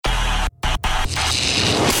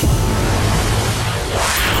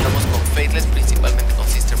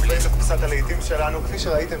קבוצת הלהיטים שלנו, כפי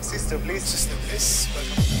שראיתם, Sister Bliss. Sister Bliss,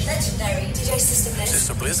 legendary DJ Sister Bliss.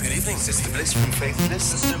 Sister Bliss, good evening. Sister Bliss from Faithless.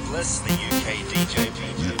 Sister Bliss, the UK DJ.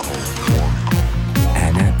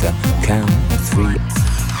 And at the count of 3,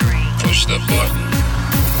 push the button.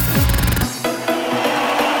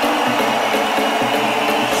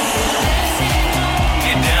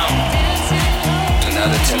 Get down. Do not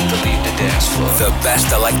attempt to leave the dance floor. the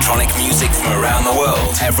best electronic music from around the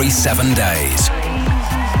world every 7 days.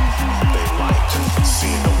 They like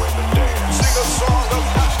seeing the women dance. Sing a song of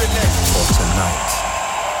happiness. For tonight,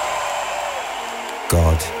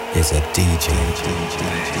 God is a DJ.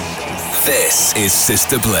 This is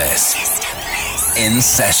Sister Bliss. In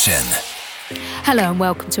session. Hello and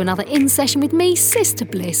welcome to another In Session with me, Sister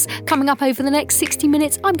Bliss. Coming up over the next 60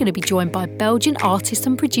 minutes, I'm going to be joined by Belgian artist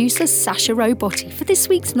and producer Sasha Robotti for this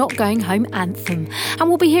week's Not Going Home anthem. And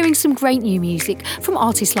we'll be hearing some great new music from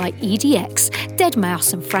artists like EDX,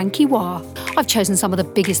 Deadmau5 and Frankie Wah. I've chosen some of the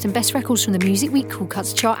biggest and best records from the Music Week Cool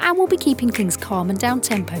Cuts chart, and we'll be keeping things calm and down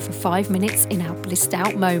tempo for 5 minutes in our blissed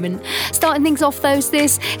out moment. Starting things off though,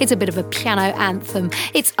 it's a bit of a piano anthem.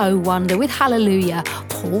 It's Oh Wonder with Hallelujah,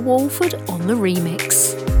 Paul Walford on the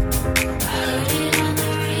remix.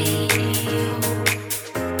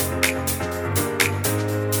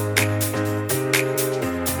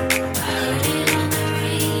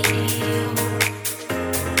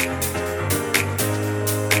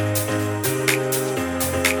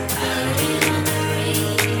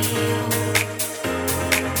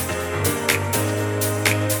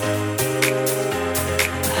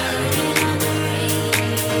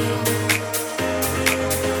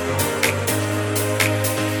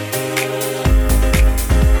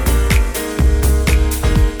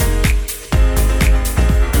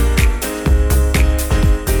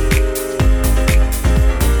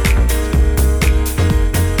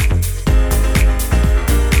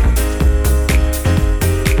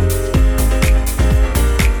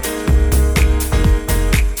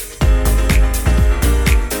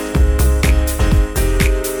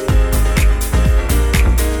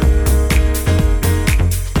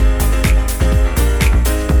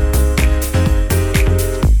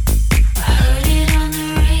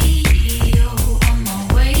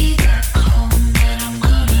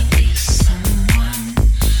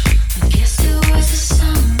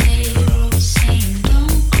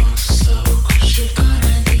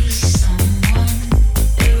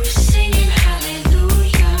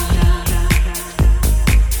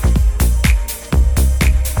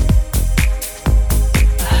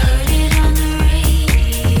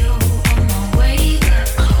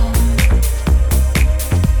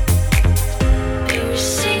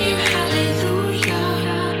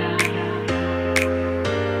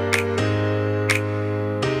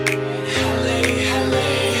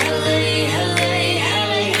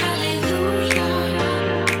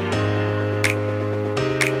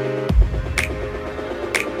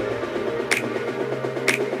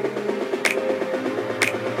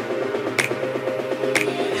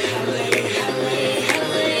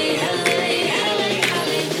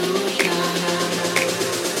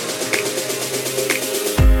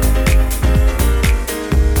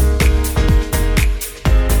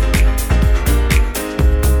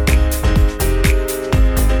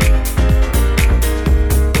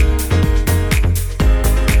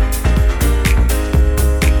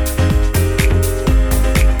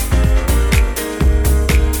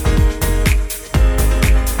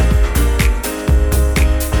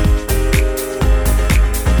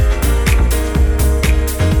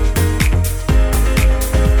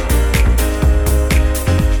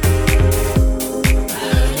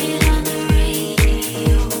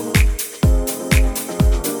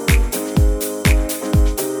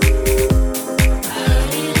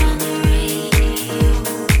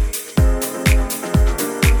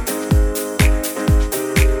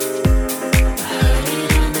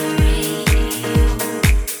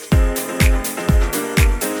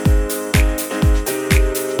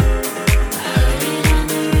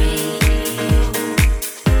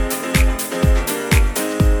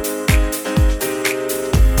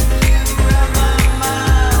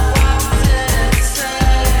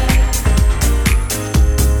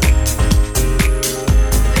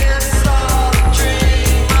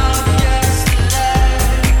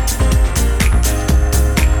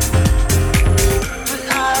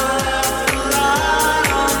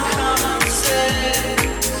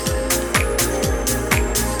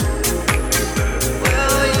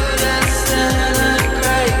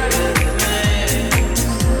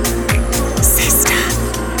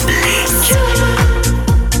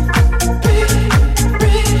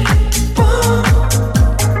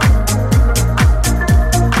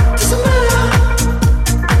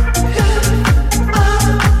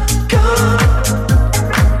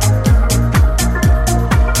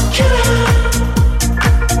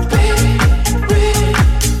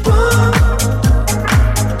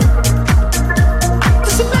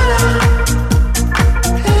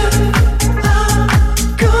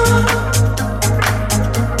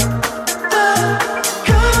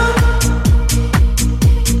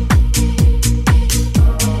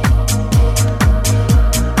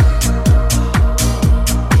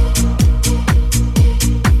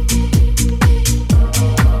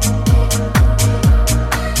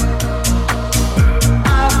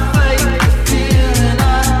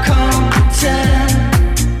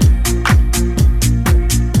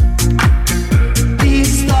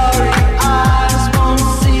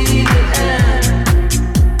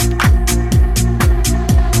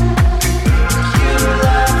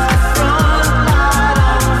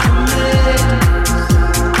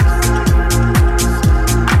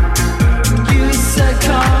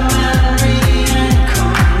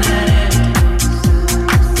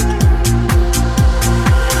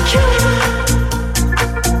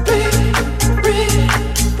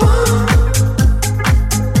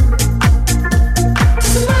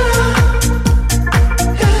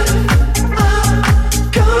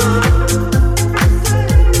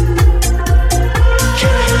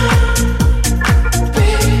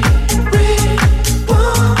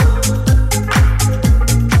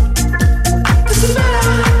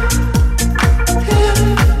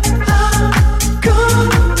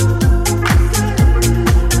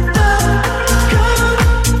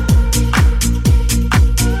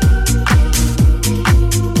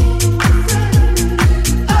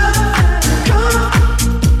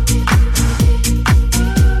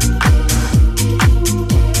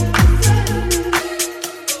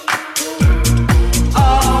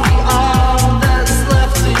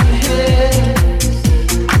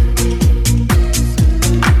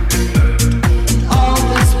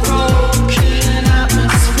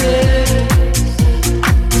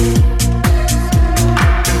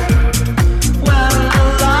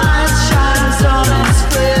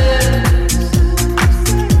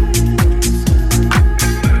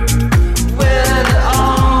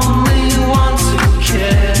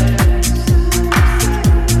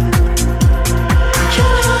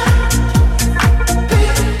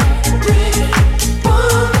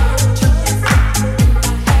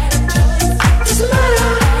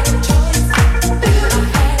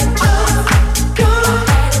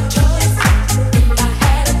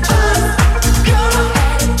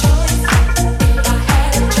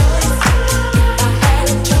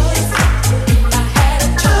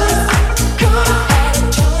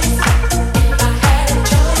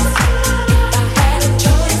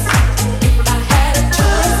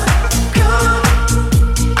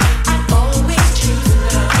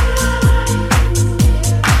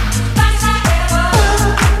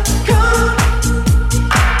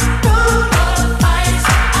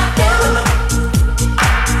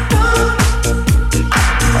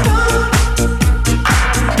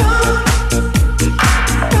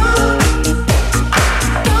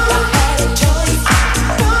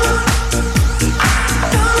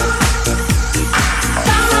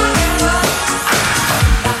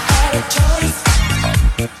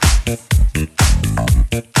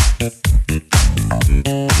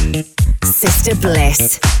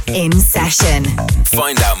 Bliss in session.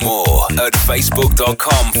 Find out more at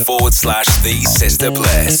facebook.com/The Sister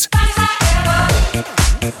Bliss.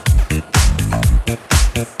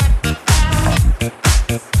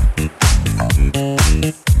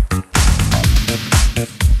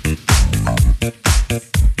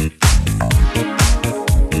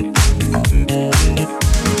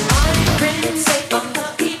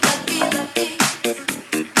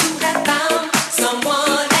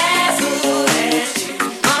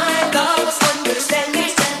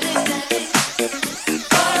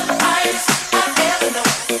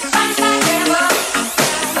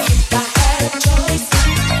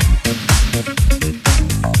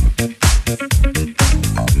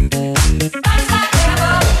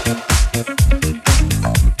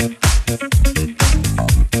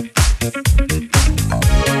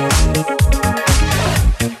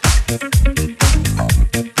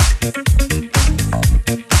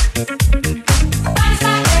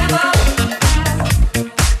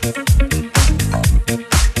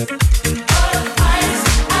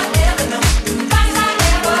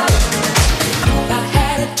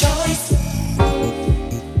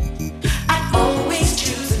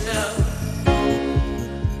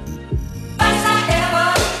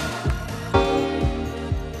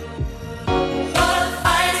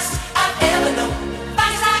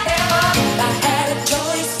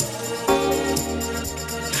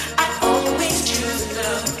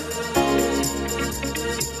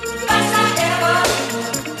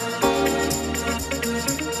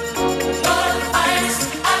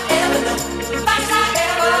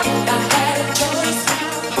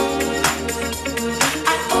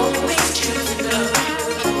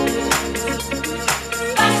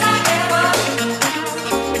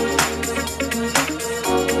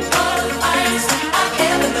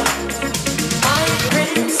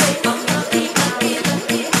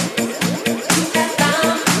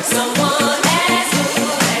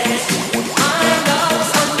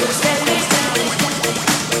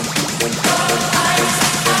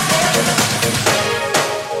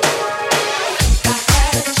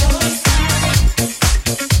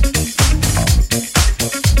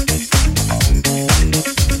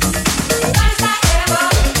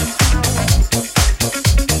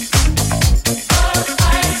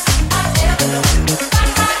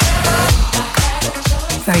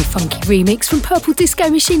 Remix from Purple Disco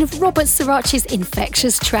Machine of Robert Sirachi's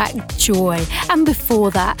infectious track Joy. And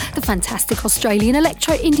before that, the fantastic Australian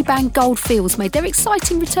electro indie band Goldfields made their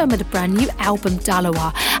exciting return with a brand new album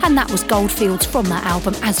Dalawa, and that was Goldfields from that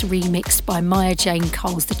album as remixed by Maya Jane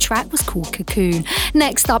Coles. The track was called Cocoon.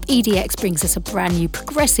 Next up, EDX brings us a brand new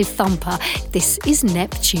progressive thumper. This is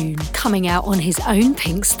Neptune, coming out on his own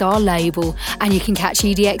Pink Star label, and you can catch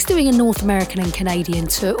EDX doing a North American and Canadian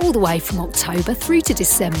tour all the way from October through to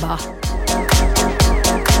December.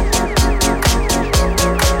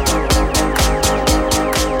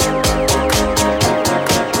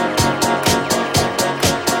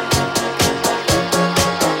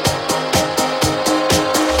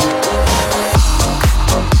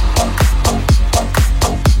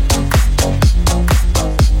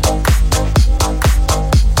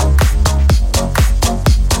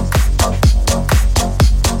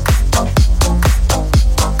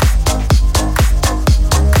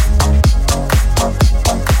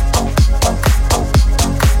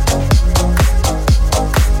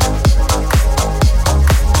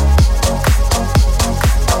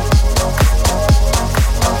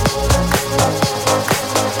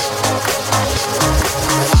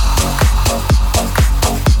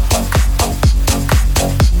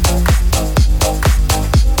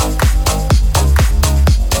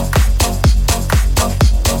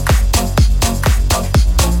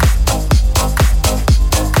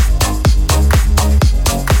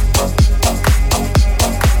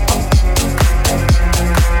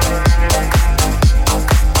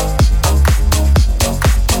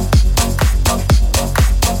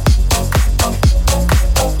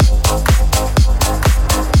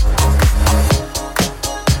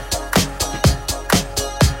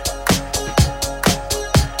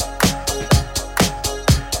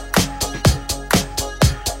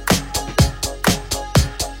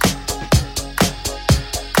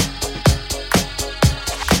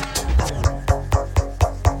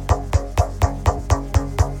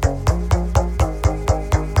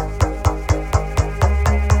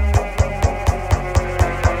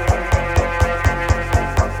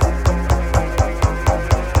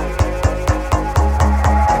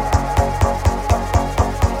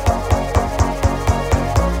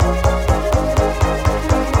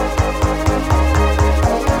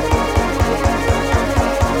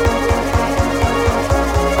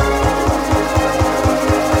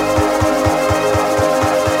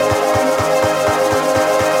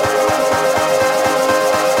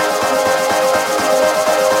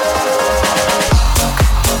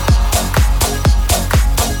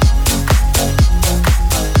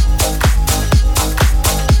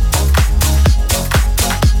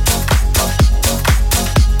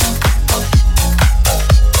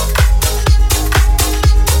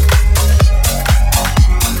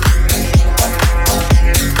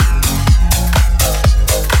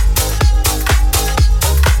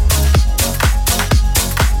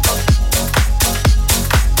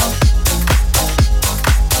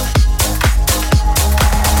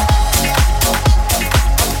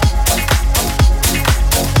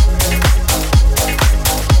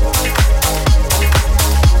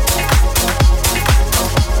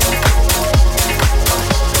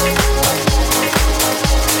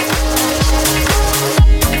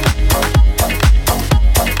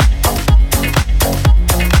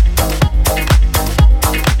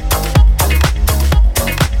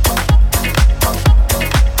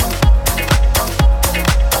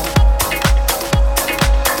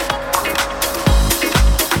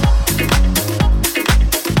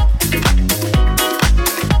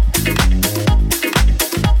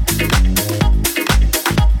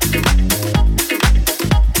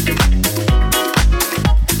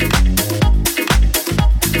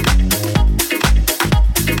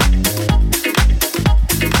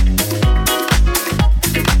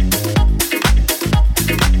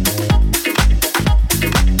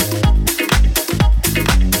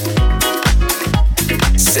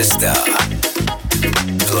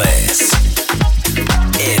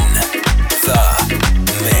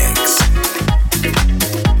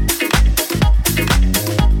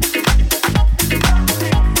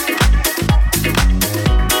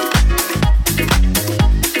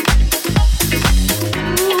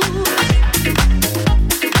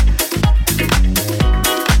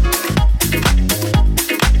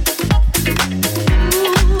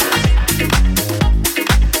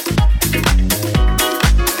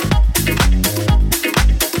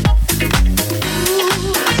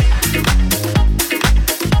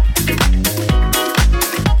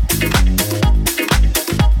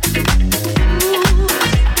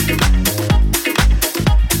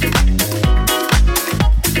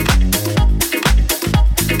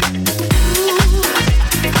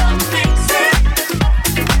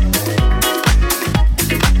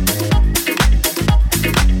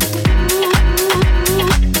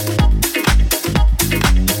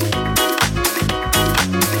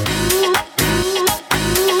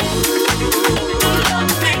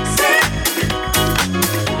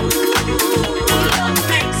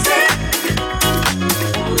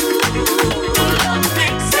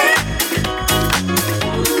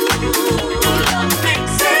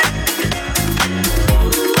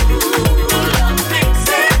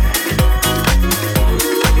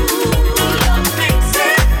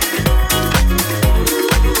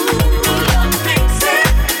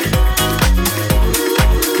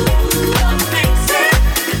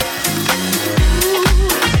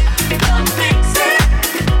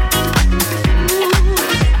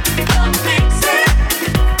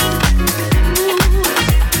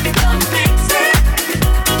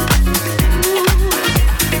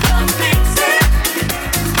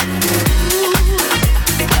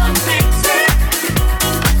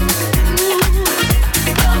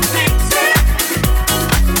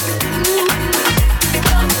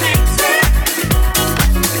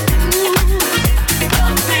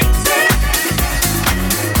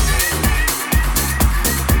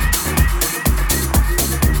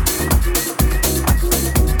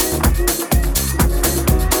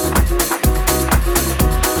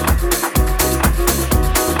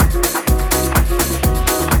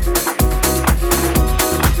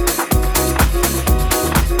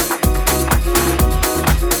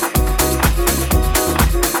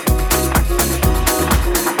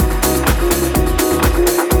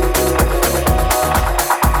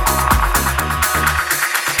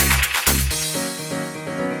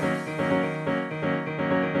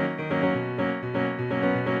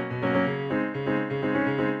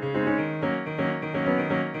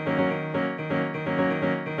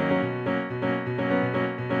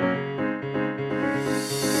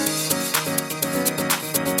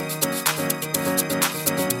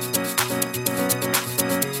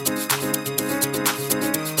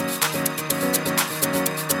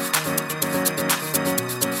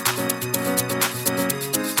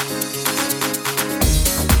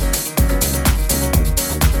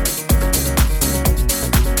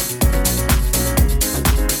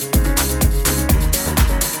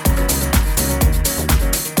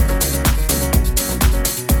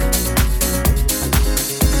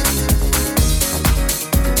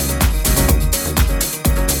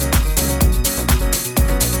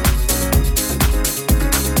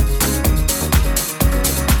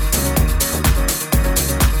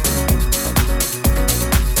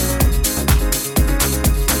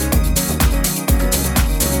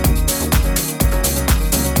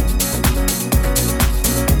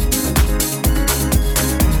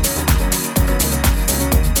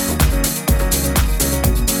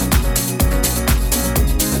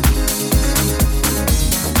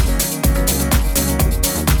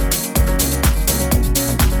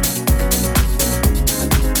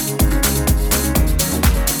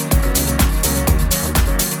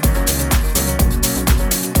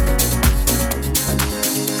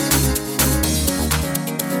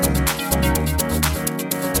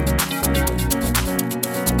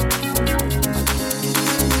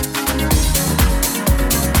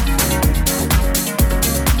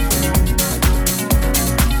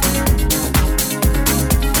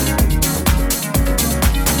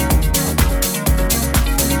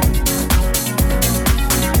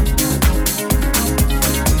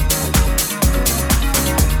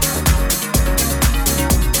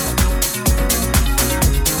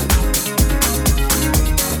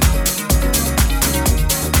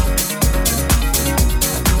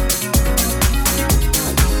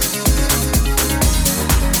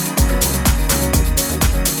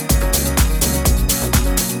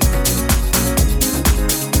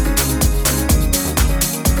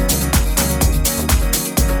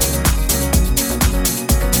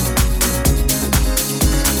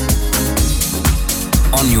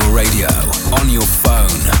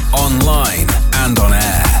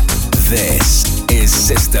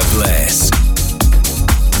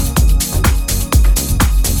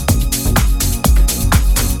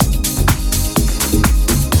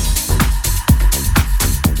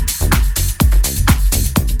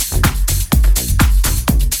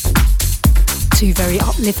 Two very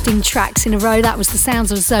uplifting tracks in a row. That was the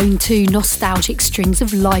sounds of Zone 2, Nostalgic Strings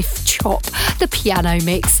of Life, Chop, the piano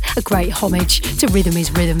mix, a great homage to Rhythm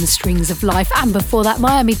is Rhythm, the Strings of Life. And before that,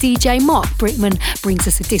 Miami DJ Mark Brickman brings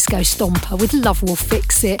us a disco stomper with Love Will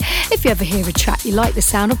Fix It. If you ever hear a track you like the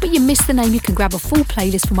sound of but you miss the name, you can grab a full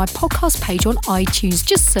playlist from my podcast page on iTunes.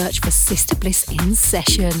 Just search for Sister Bliss in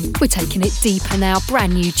Session. We're taking it deeper now.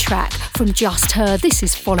 Brand new track from Just Her. This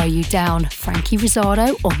is Follow You Down. Frankie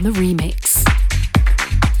Rizzardo on the remix.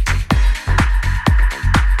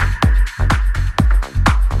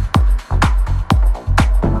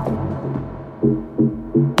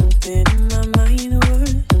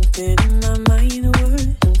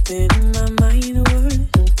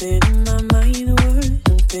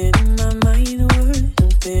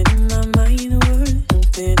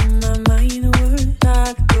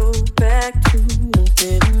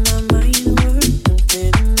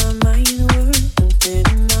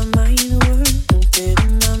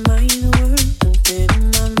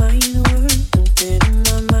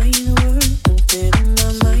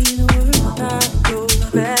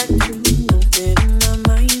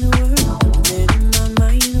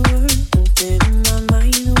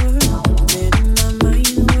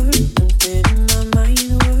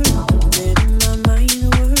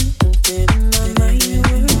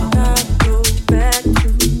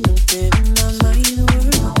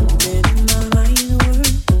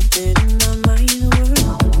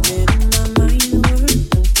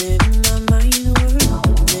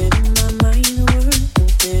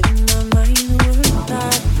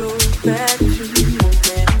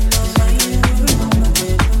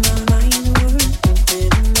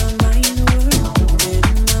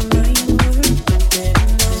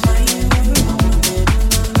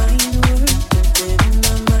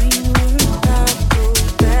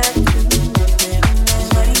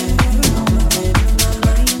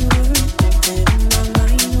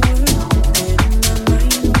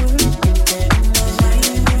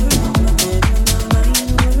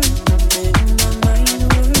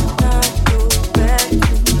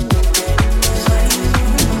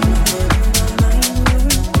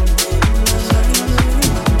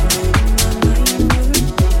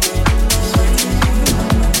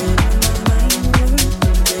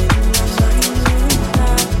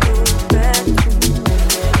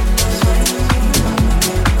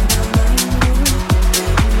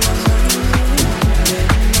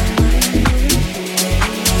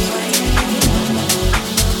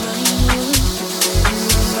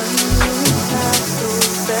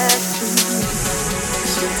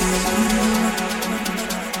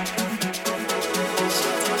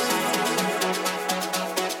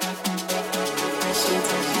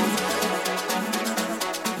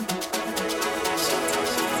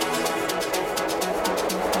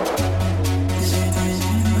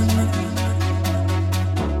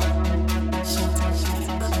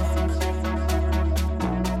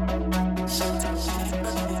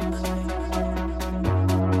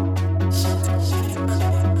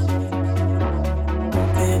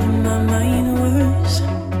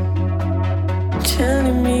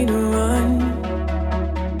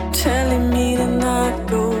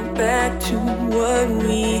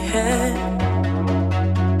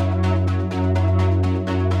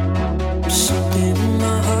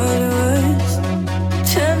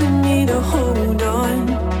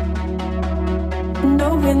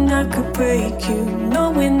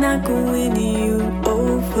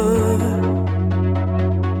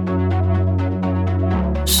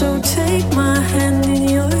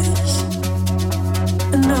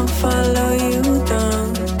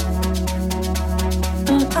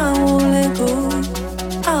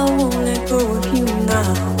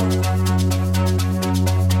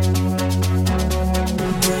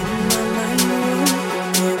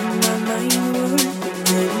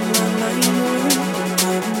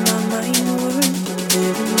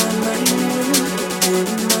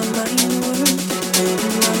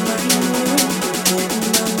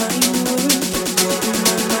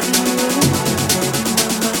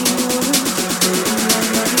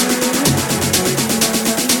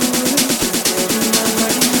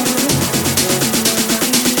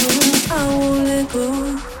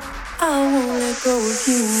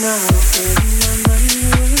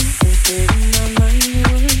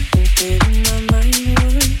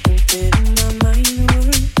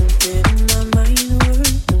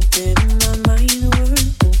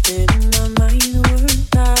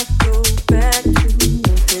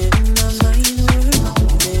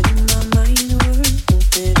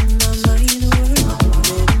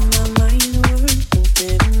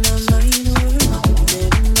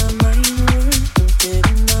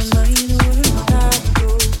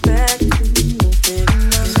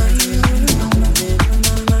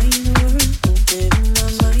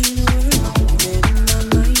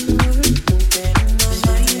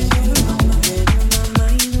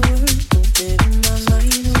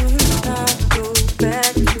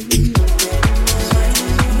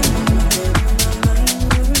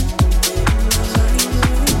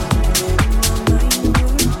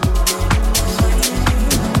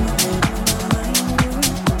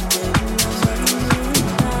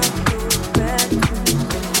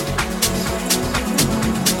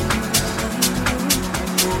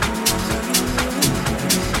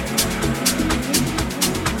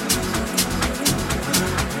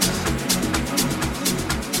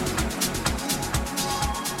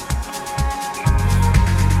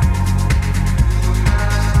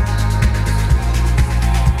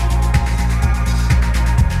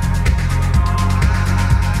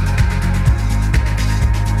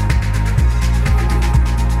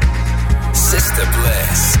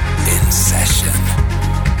 Bliss in session.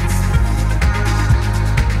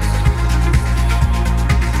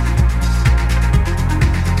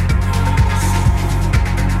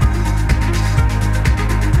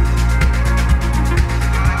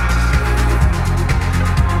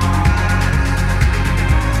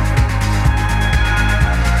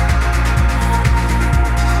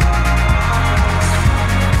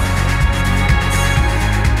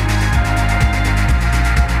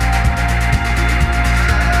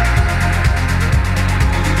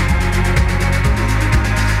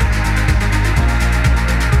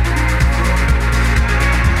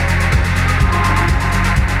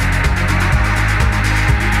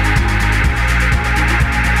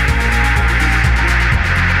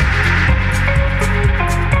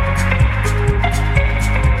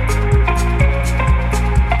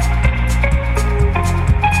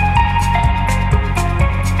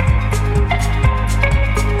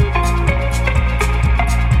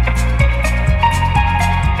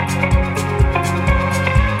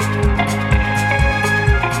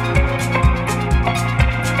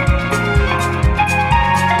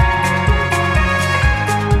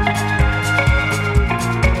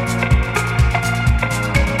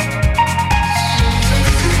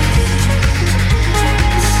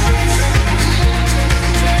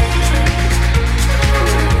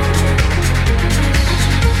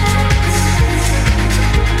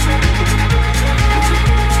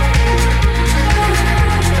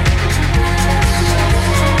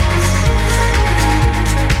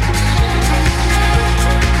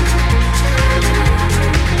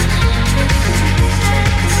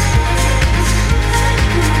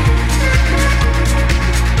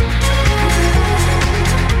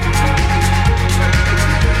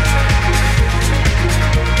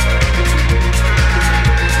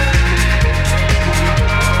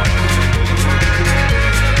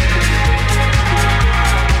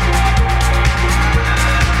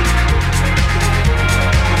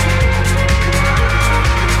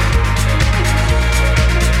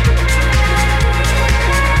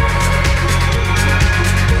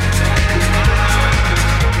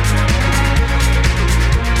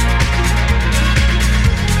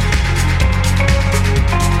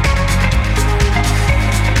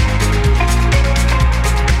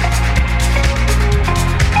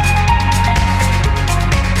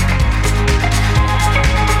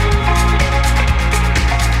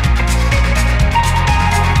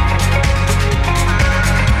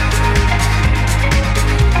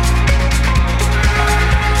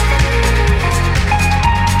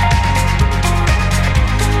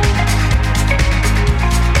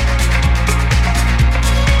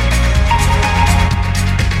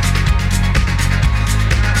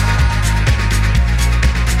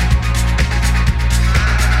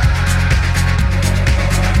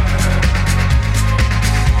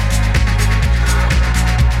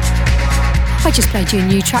 I just played you a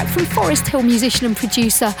new track from Forest Hill musician and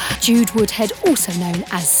producer Jude Woodhead, also known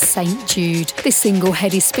as Saint Jude. This single,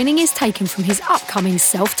 Head is Spinning, is taken from his upcoming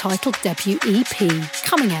self-titled debut EP,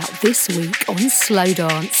 coming out this week on Slow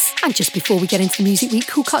Dance. And just before we get into the Music Week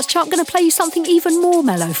Cool Cuts chart, I'm going to play you something even more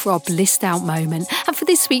mellow for our blissed out moment. And for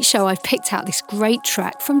this week's show, I've picked out this great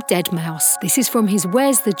track from Deadmau5. This is from his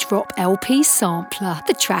Where's the Drop LP sampler.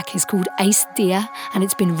 The track is called Ace Deer and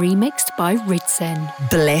it's been remixed by Ridzen.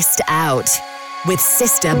 Blissed Out with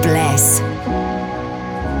Sister Bliss.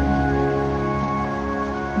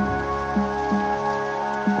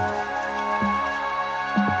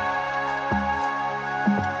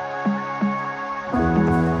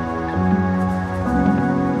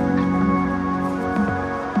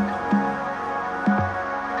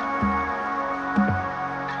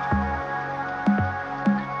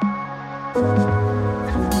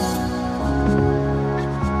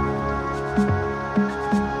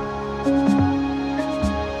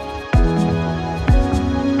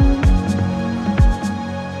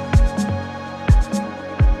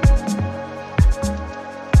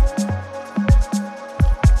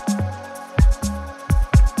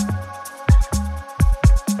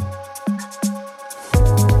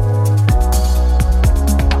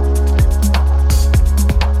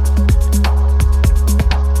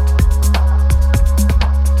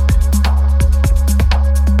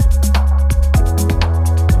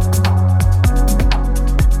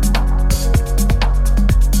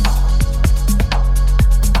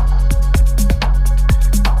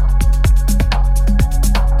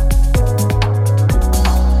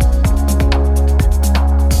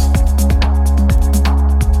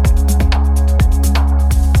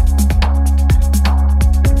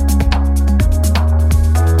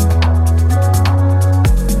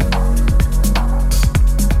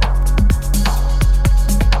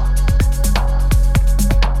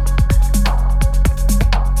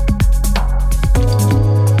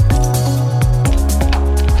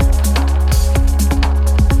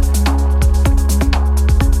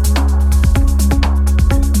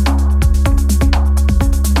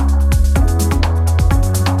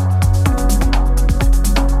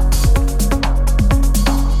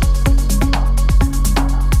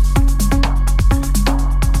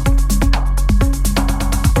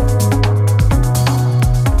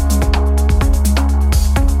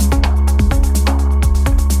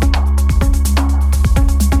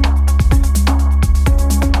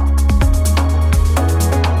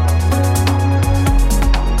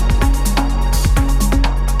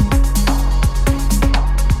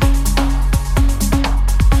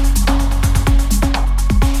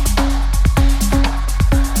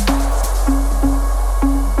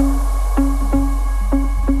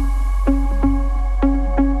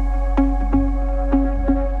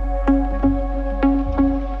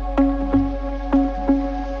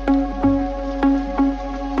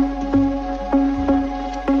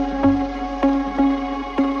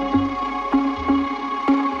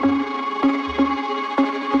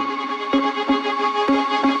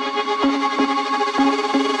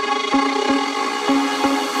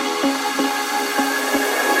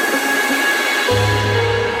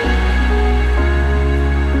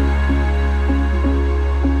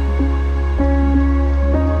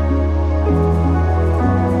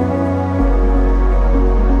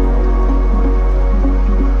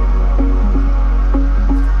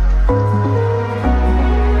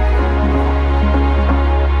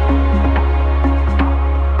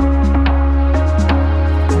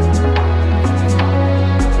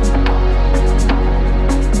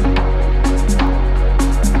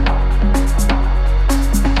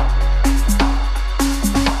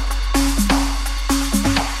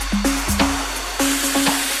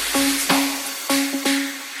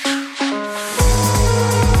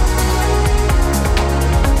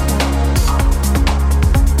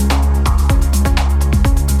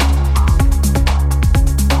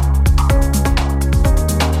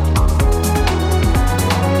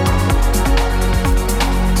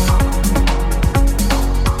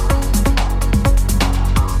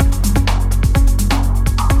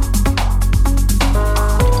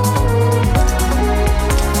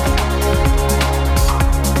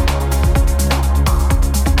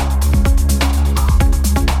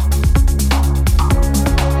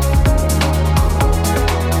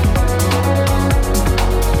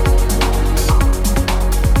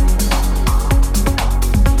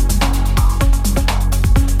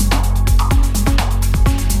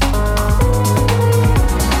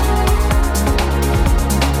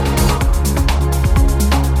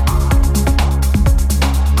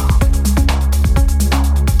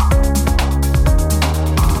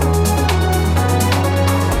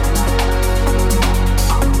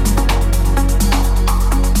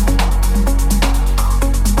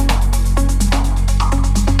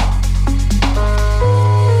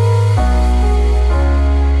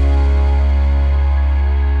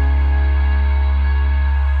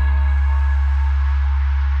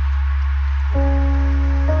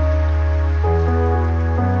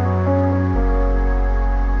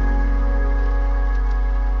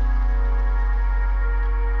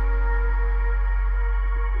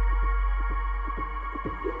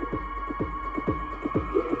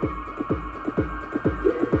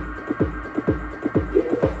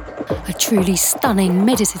 truly stunning,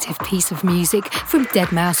 meditative piece of music from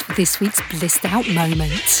Deadmau5 for this week's Blissed Out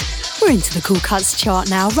moment. We're into the Cool Cuts chart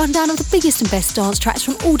now, rundown of the biggest and best dance tracks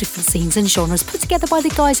from all different scenes and genres put together by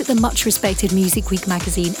the guys at the much respected Music Week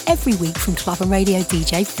magazine every week from club and radio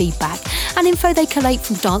DJ feedback and info they collate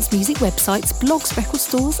from dance music websites, blogs, record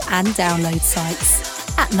stores and download sites.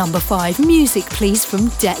 At number 5, Music Please from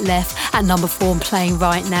Detlef. At number 4, and playing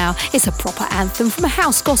right now, it's a proper anthem from a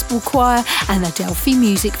house gospel choir and the Delphi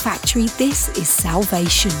Music Factory. This is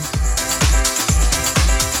Salvation.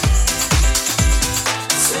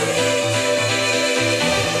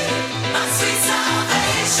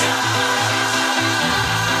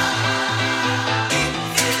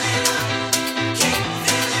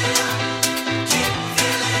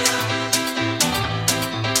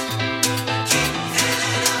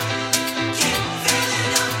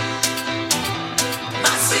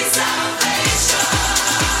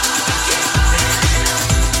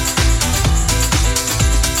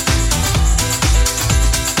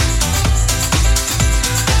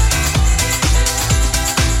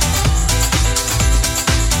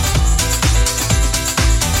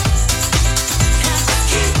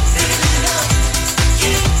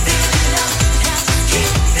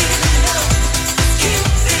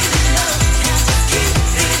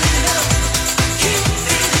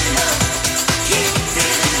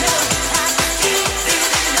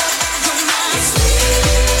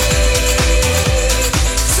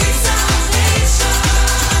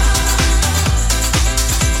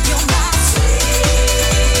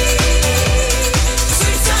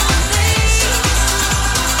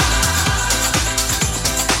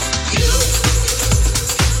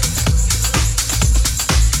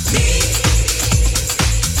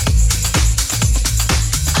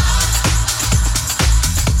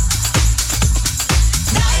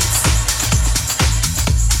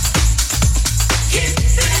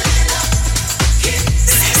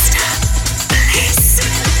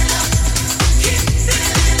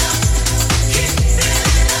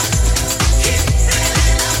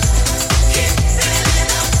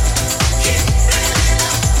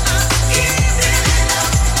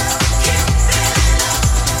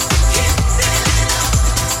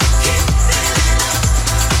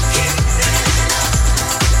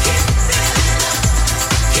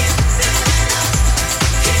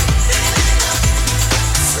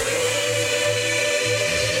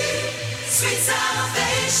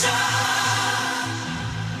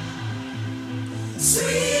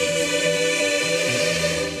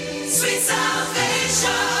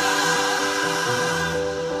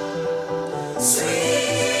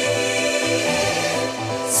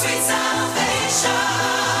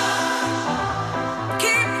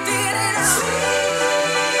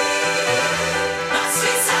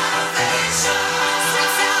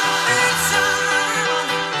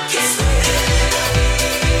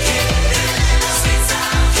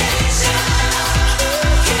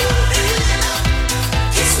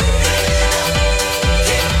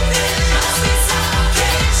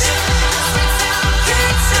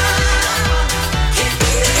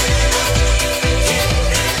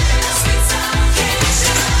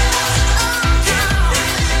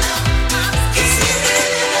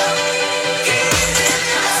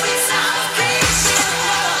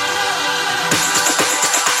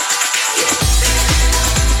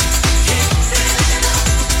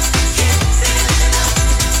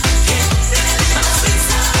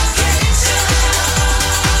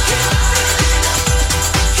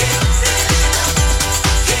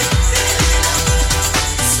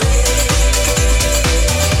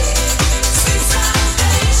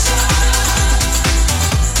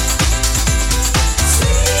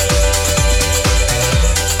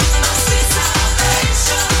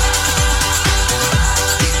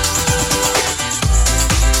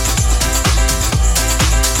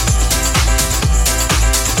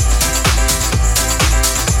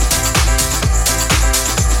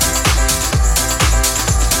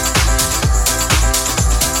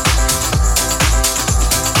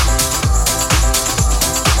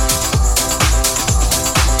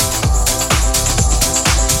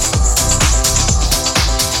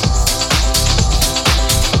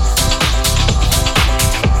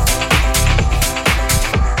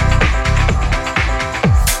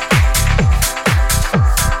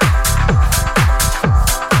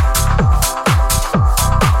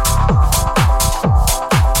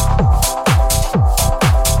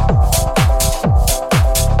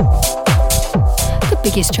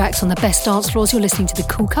 biggest tracks on the best dance floors. You're listening to the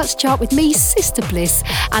Cool Cuts chart with me, Sister Bliss.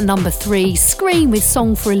 At number 3, Scream with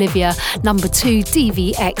Song for Olivia. Number 2,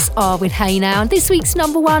 DVXR with Hey Now. And this week's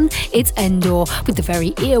number 1, it's Endor with the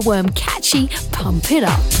very earworm catchy Pump It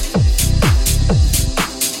Up.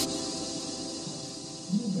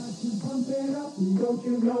 Don't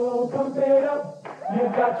you know, pump it up. You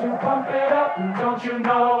got to pump it up. Don't you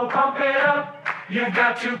know, pump it up. You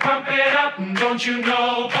got to pump it up. Don't you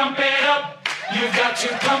know, pump it up. You got to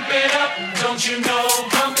pump it up. Don't you know,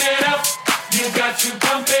 pump it up. You got to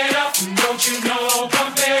pump it up. Don't you know,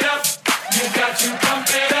 pump it up. You got to pump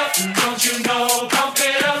it up. Don't you know, pump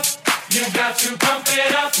it up. You got to pump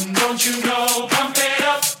it up. Don't you know, pump it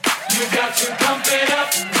up. You got to pump it up.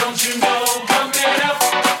 Don't you know, pump it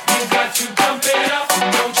up. You got to pump it up.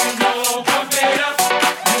 Don't you know, pump it up. You got to pump it up. Don't you know, pump it up.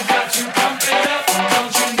 You got to pump it up.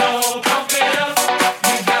 Don't you know, pump it up.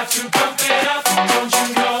 You got to pump it up. Don't you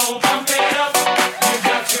know, pump it up. You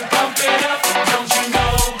got to pump it up. Don't you know,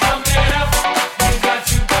 pump it up. You got to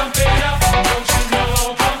pump it up. Don't you know,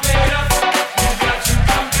 pump it up. You got to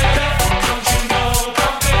pump it up. Don't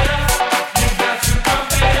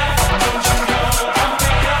you know, pump it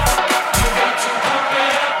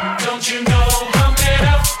up.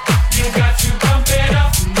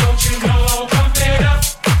 You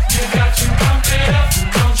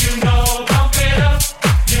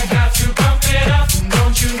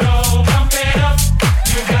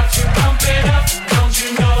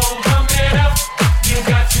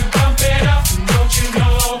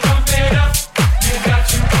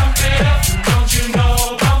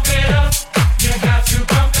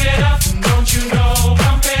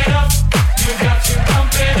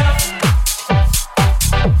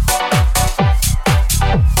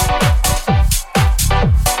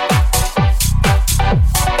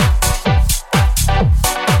got to pump it up. Don't you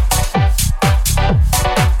know, pump it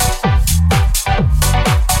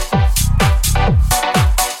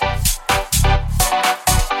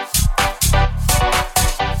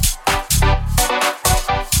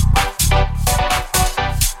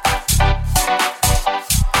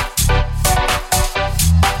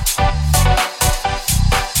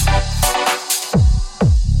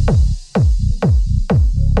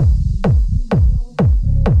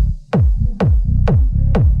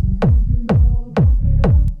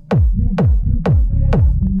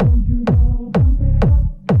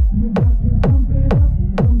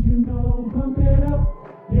up.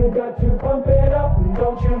 You got to pump it up.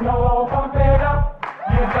 Don't you know, pump it up.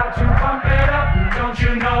 You got to pump it up. Don't you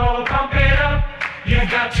know, pump it up.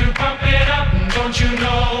 You got to pump it up. Don't you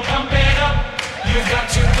know, pump it up. You got to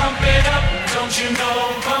pump it up. Don't you know,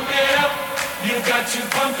 pump it up. You got to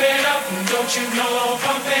pump it up. Don't you know,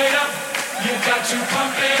 pump it up. You got to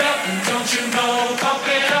pump it up. Don't you know, pump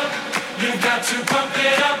it up. You got to pump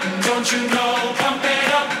it up. Don't you know, pump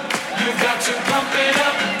it up. You got to pump it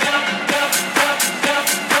up.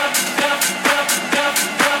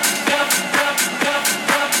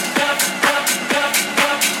 You got to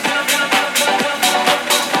pump it up, don't you know,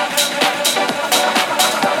 pump it up. You got to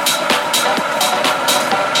pump it up, don't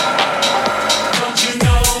you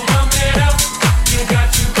know, pump it up. You got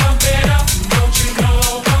to pump it up, don't you know,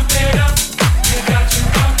 pump it up. You got to pump it up, don't you know, pump it up. You got to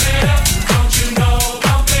pump it up, don't you know, pump it up.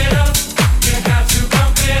 You got to pump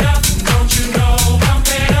it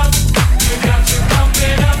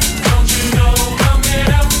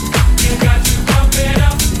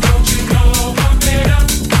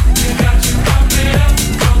up,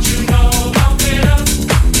 don't you know, pump it up.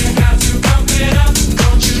 You got to pump it up,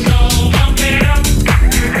 don't you know, pump it up.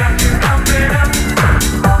 You got to pump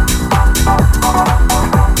it up,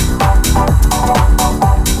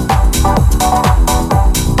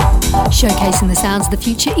 showcasing the sounds of the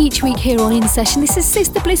future each week here on In Session. This is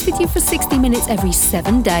Sister Bliss with you for 60 minutes every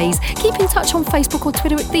 7 days. Keep in touch on Facebook or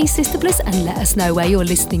Twitter at The Sister Bliss and let us know where you're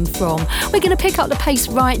listening from. We're going to pick up the pace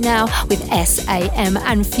right now with SAM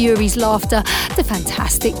and Fury's Laughter, the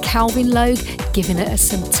fantastic Calvin Logue giving it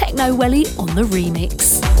some techno welly on the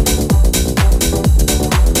remix.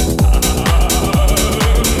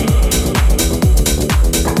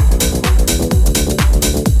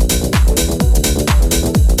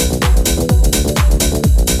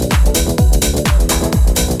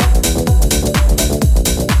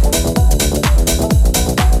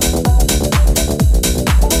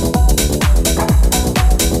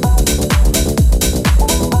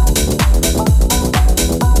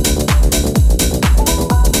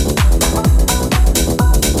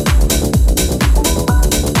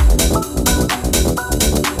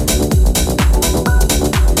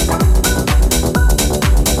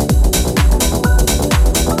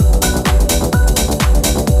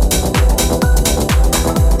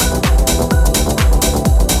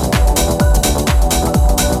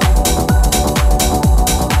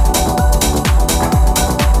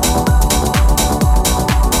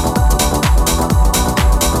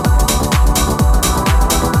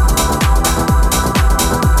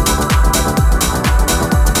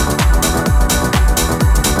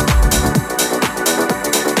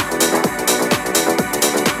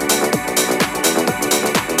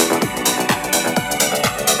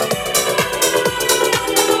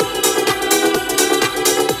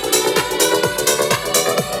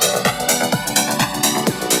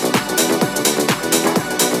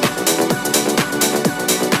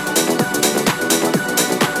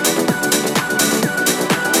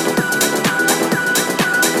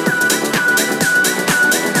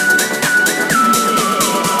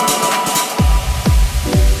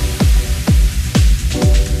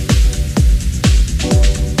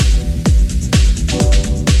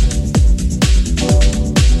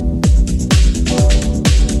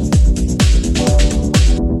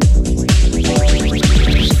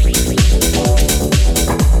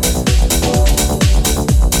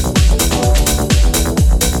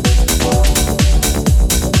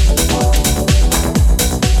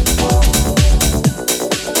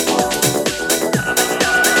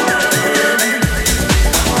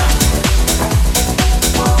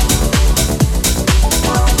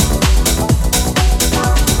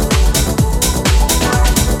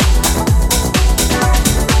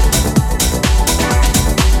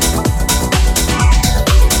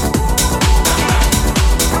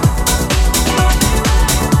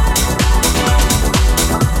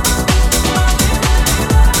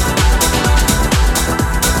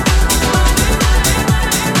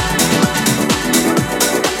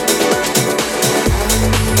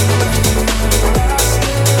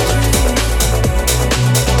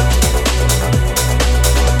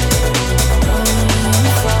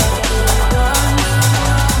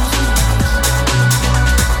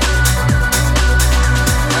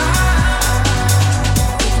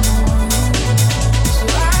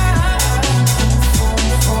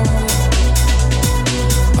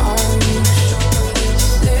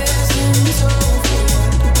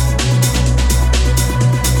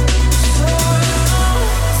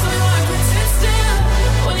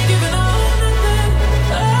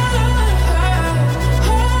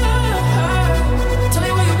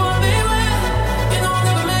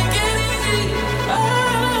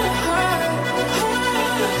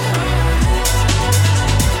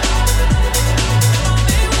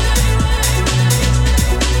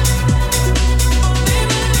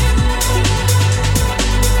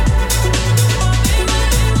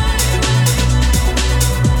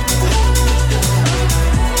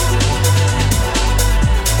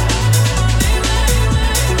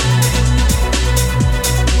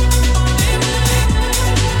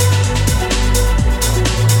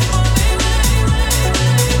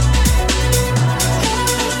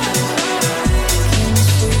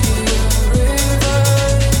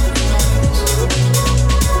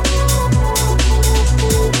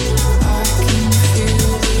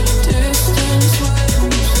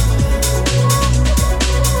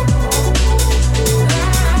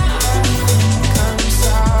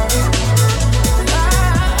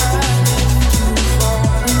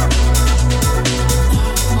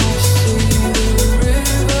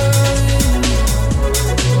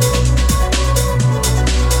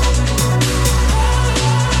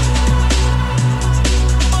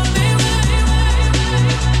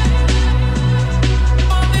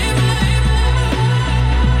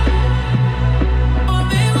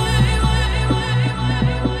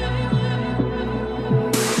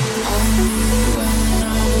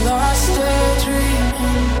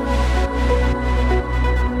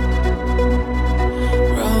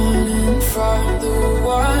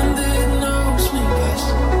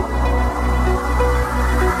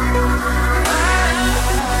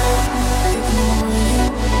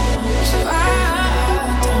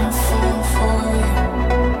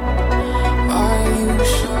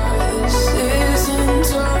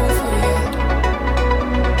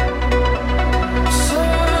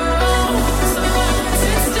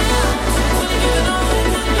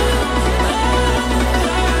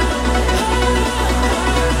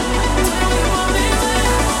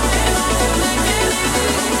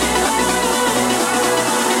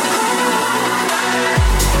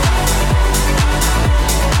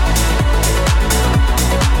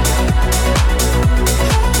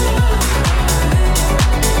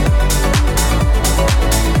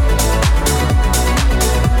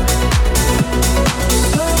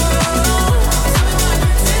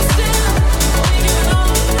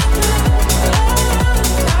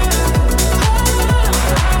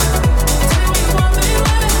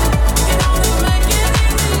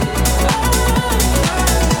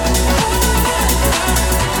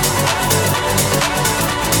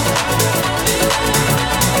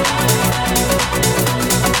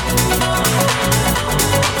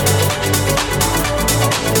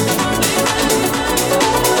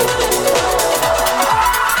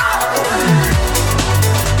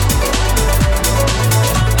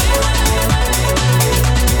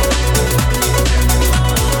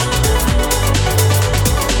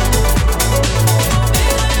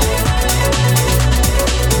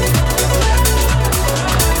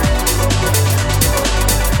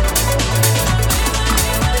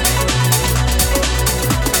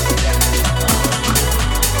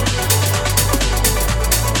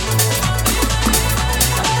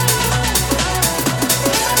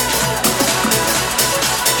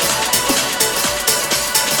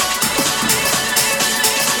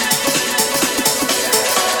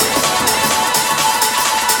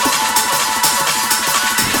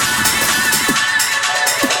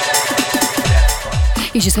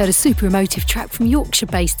 We just heard a super emotive track from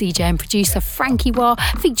Yorkshire-based DJ and producer Frankie Wah,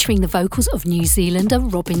 featuring the vocals of New Zealander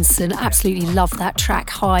Robinson. Absolutely love that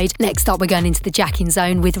track, Hide. Next up, we're going into the Jacking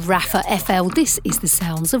Zone with Rafa FL. This is the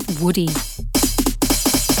sounds of Woody.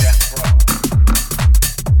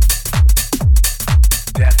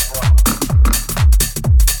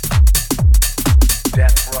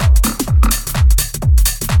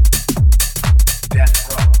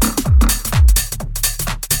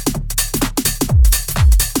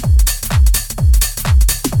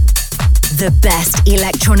 The best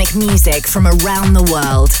electronic music from around the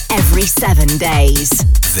world, every 7 days.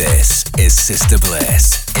 This is Sister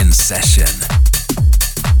Bliss in session.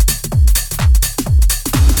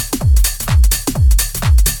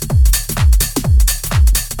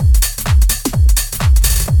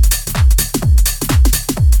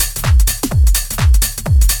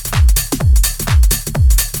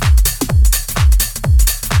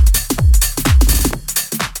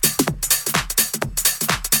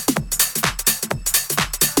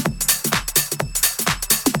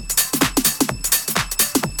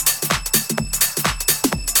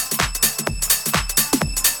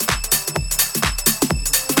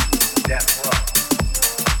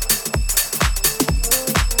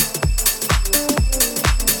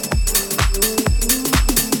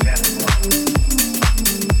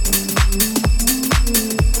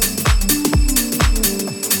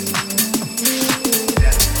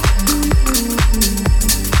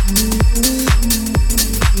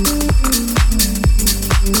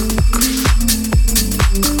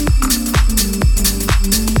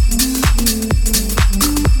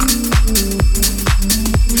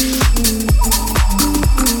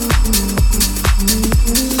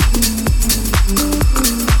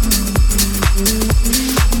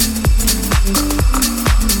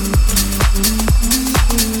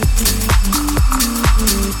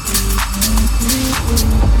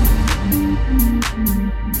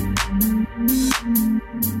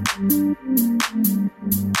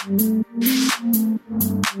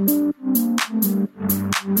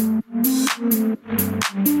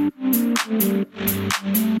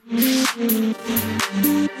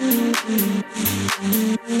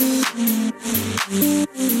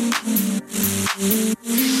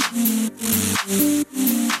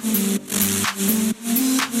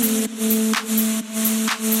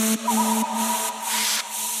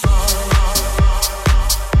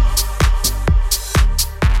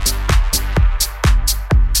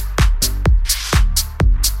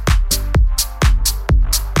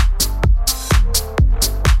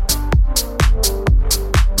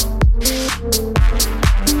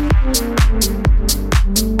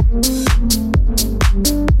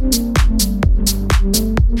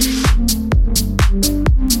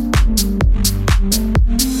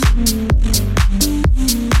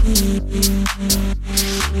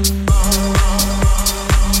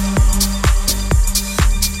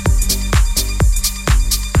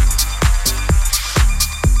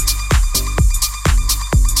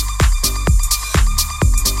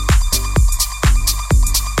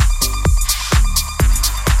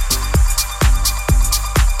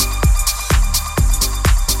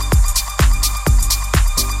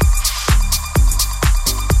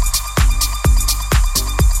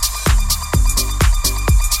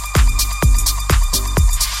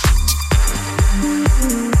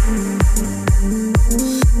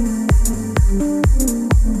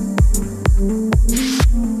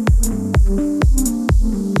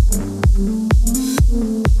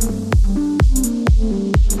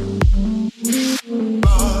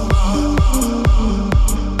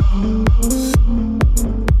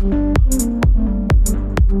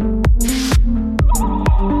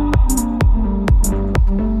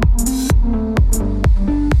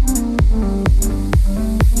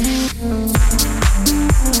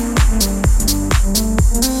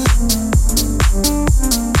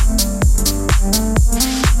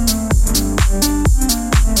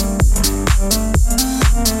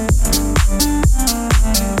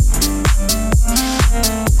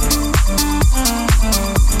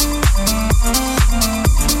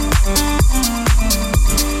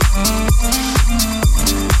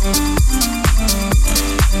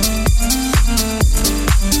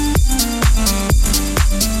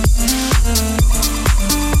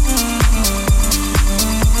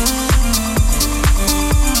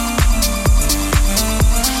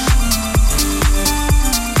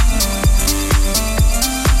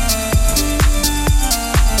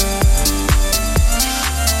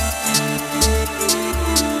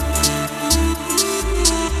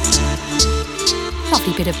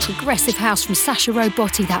 bit of progressive house from Sasha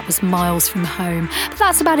Robotti. That was Miles from Home. But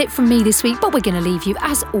that's about it from me this week, but we're going to leave you,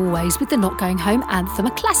 as always, with the Not Going Home anthem,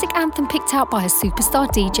 a classic anthem picked out by a superstar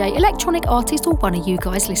DJ, electronic artist, or one of you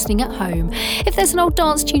guys listening at home. If there's an old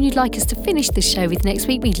dance tune you'd like us to finish the show with next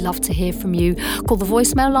week, we'd love to hear from you. Call the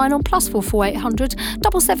voicemail line on +44 800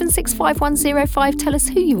 776 5105. Tell us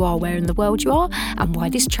who you are, where in the world you are, and why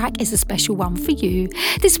this track is a special one for you.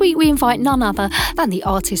 This week we invite none other than the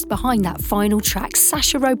artist behind that final track,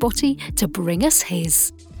 Sasha Robotti, to bring us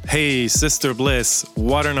his. Hey, Sister Bliss,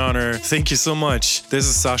 what an honor. Thank you so much. This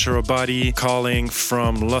is Sasha Robotti calling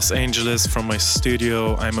from Los Angeles from my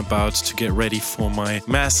studio. I'm about to get ready for my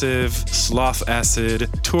massive Sloth Acid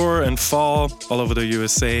tour and fall all over the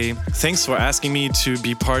USA. Thanks for asking me to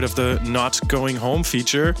be part of the Not Going Home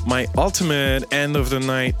feature. My ultimate end of the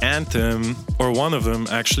night anthem, or one of them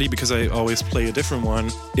actually, because I always play a different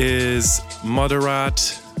one, is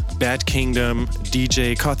Moderat Bad Kingdom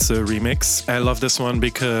DJ Kotze remix. I love this one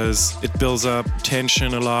because it builds up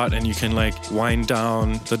tension a lot and you can like wind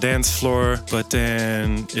down the dance floor, but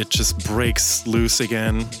then it just breaks loose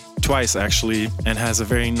again. Twice actually, and has a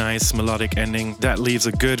very nice melodic ending that leaves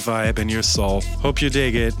a good vibe in your soul. Hope you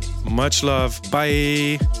dig it. Much love.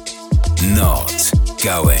 Bye. Not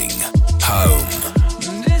Going Home.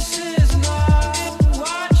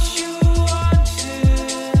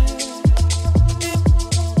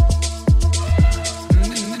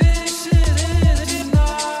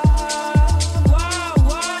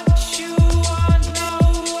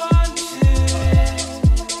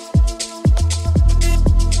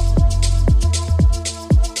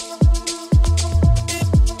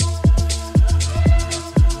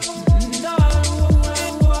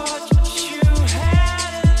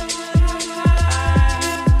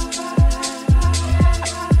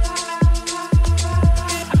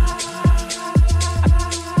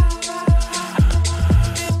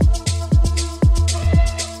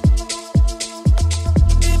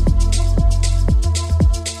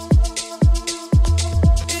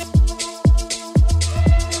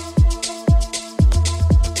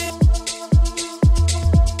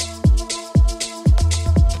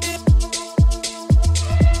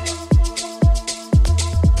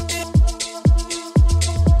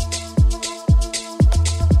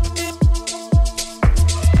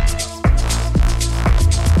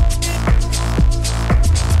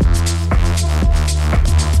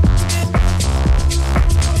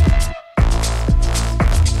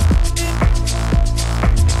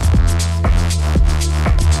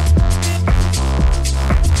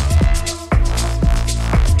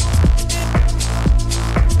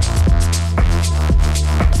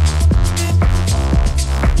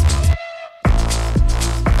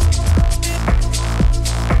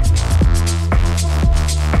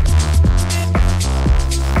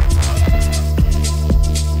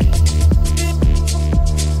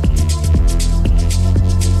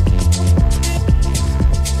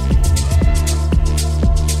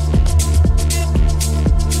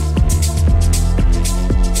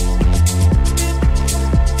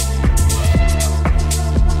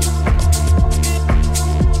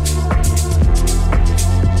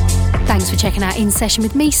 Checking out In Session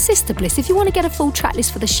with me, Sister Bliss. If you want to get a full track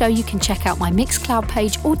list for the show, you can check out my Mixcloud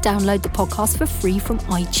page or download the podcast for free from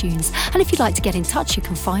iTunes. And if you'd like to get in touch, you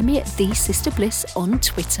can find me at The Sister Bliss on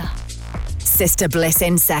Twitter. Sister Bliss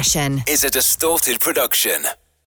In Session is a Distorted production.